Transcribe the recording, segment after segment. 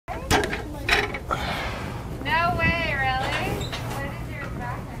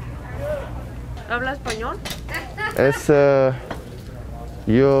¿Habla español? Es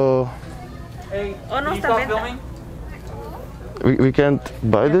yo. Hey, Oh, no, can you está stop venta. filming? We can't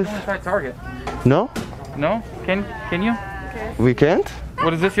buy this? It's at Target. No? No? Can you? We can't?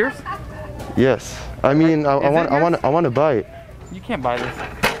 What is this yours? Yes. I mean, I Is it want to buy it. You can't buy this.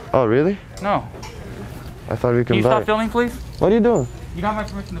 Oh, really? No. I thought we Can can you buy stop it. filming, please? What are you doing? You don't have my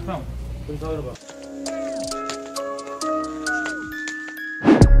permission to film.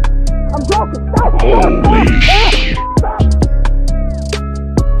 I'm joking. Stop.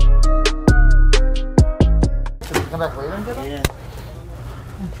 Come back later and get them? Yeah.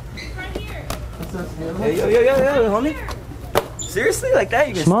 Yo, homie. Seriously, like that?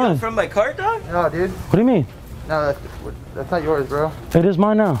 You can steal from my car, dog? No, dude. What do you mean? No, that's not yours, bro. It is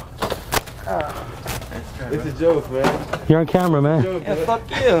mine now. It's a joke, man. You're on camera, man. Yeah, fuck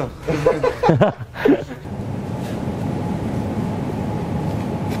you.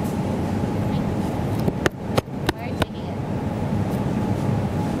 Where are you taking it?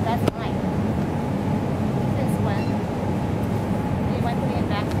 That's mine. Since when? Do you mind putting it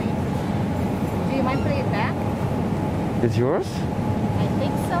back, please? Do you mind putting it back? It's yours? I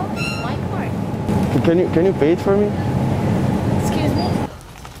think so. It's my card. Can you pay it for me? Excuse me?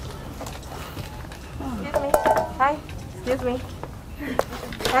 Excuse me. Hi. Excuse me.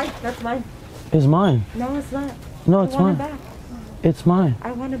 Hi, that's mine. It's mine. No, it's not. No, it's I want mine. it back. It's mine.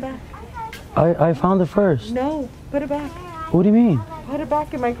 I want it back. I found it first. No, put it back. What do you mean? Put it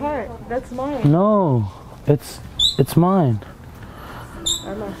back in my cart. That's mine. No. It's mine.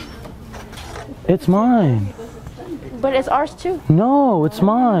 I know. It's mine. But it's ours too. No, it's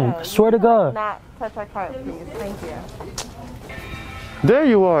mine. I swear to God. Not touch our cart, please. Thank you. There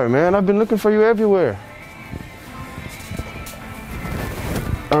you are, man. I've been looking for you everywhere.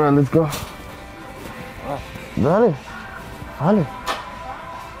 All right, let's go. Dale. Dale.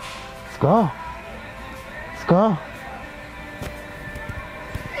 Let's go. Let's go.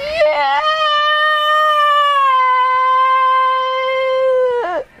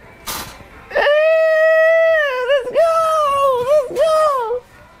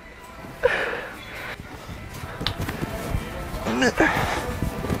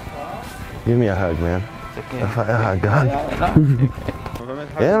 Give me a hug, man. A hug.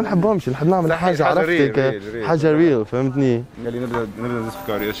 يعني ما نحبهمش، نحب نعمل حاجة عرفتك حاجة ريل، فهمتني؟ قال لي نبدا نسبك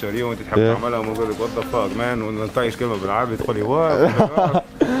الشهريه وانت تحب تعملها ونقول لك وات ذا فاك مان ونطيش كلمه بالعربي تقول لي وات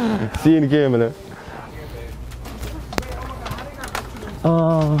سين كاملة.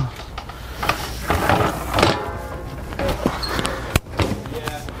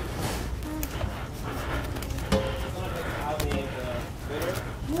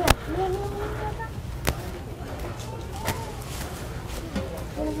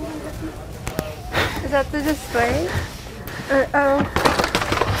 Is that the display?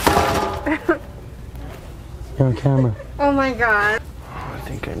 You're on camera. Oh my god. I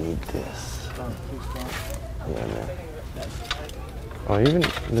think I need this. Yeah, man. Oh, even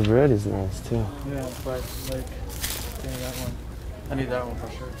the bread is nice too. Yeah, but like, give me that one. I need that one for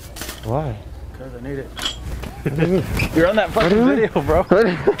sure. Why? Because I need it. You're on that fucking video, bro. I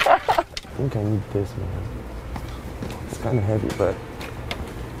think I need this, man. It's kind of heavy, but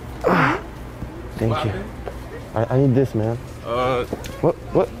thank you. I need this, man.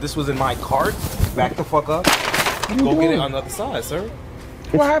 What? This was in my cart. Back the fuck up. Go get it on the other side, sir.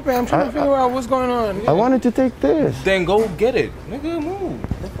 What happened? I'm trying to figure out what's going on. I wanted to take this. Then go get it. Nigga, move.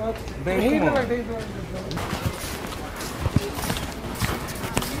 Then come on.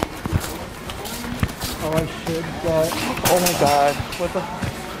 Oh, I should get. Oh my God. What the?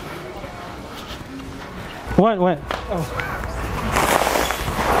 What? Oh.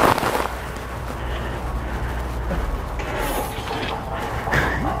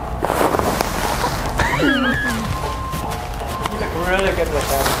 Really good with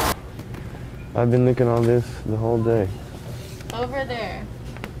that. I've been looking on this the whole day. Over there.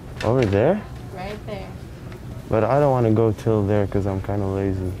 Over there? Right there. But I don't want to go till there because I'm kind of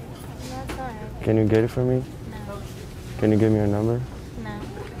lazy. That's alright. Can you get it for me? No. Can you give me your number? No.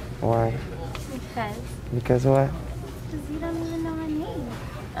 Why? Because. Because what? Because you don't even know my name.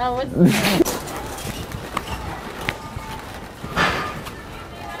 Oh, what's the name?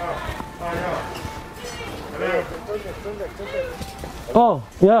 Oh,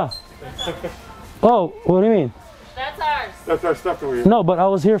 yeah. Oh, what do you mean? That's ours. That's our stuff over here. No, but I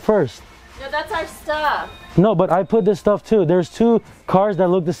was here first. No, that's our stuff. No, but I put this stuff too. There's two cars that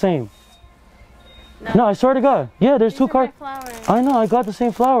look the same. No, I swear to God. Yeah, there's two cars. Flowers. I know, I got the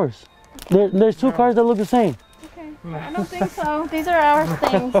same flowers. There's two cars that look the same. Okay. I don't think so. These are our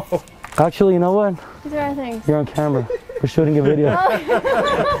things. Actually, you know what? These are our things. You're on camera. We're shooting a video.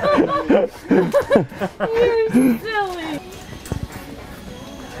 You're silly.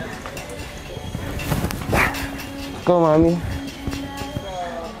 Go, mommy.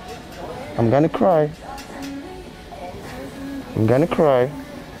 I'm gonna cry. I'm gonna cry.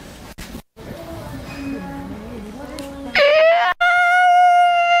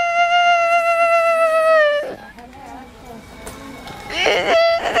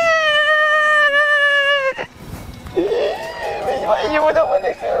 You don't want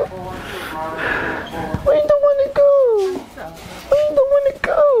to go. Why you don't want to go? Why you don't want to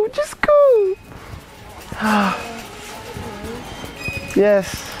go? Just go. Yes.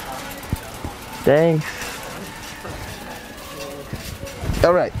 Thanks.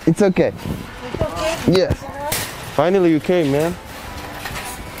 All right, it's okay. Yes. Finally you came, man.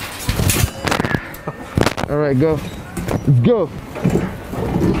 All right, go. Let's go.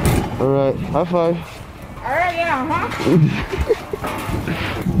 All right, high five. All right, yeah, huh?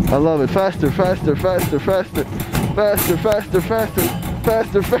 I love it. Faster, faster, faster, faster. Faster, faster, faster.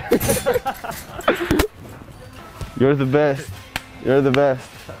 Faster, faster. You're the best. You're the best.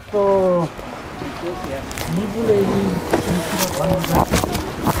 Oh,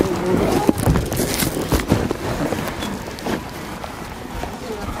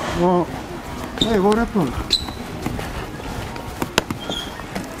 hey, what happened?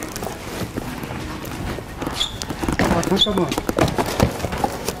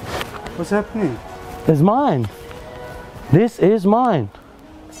 What's happening? It's mine. This is mine.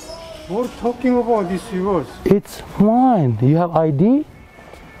 What are you talking about? This is yours. It's mine. You have ID?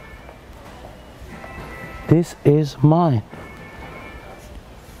 This is mine.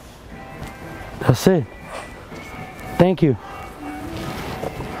 That's it. Thank you.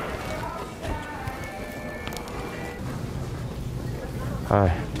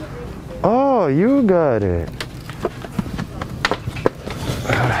 Hi. Oh, you got it.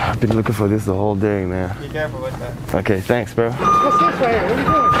 I've been looking for this the whole day, man. Be careful with that. Okay, thanks, bro. What's this way? What are you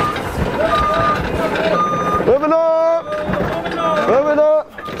doing? Move it up! Move it up!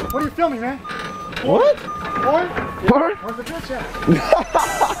 What are you filming, man? What? What? What? Where's the bitch at?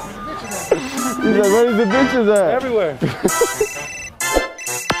 He's like, where's the bitches at? Everywhere.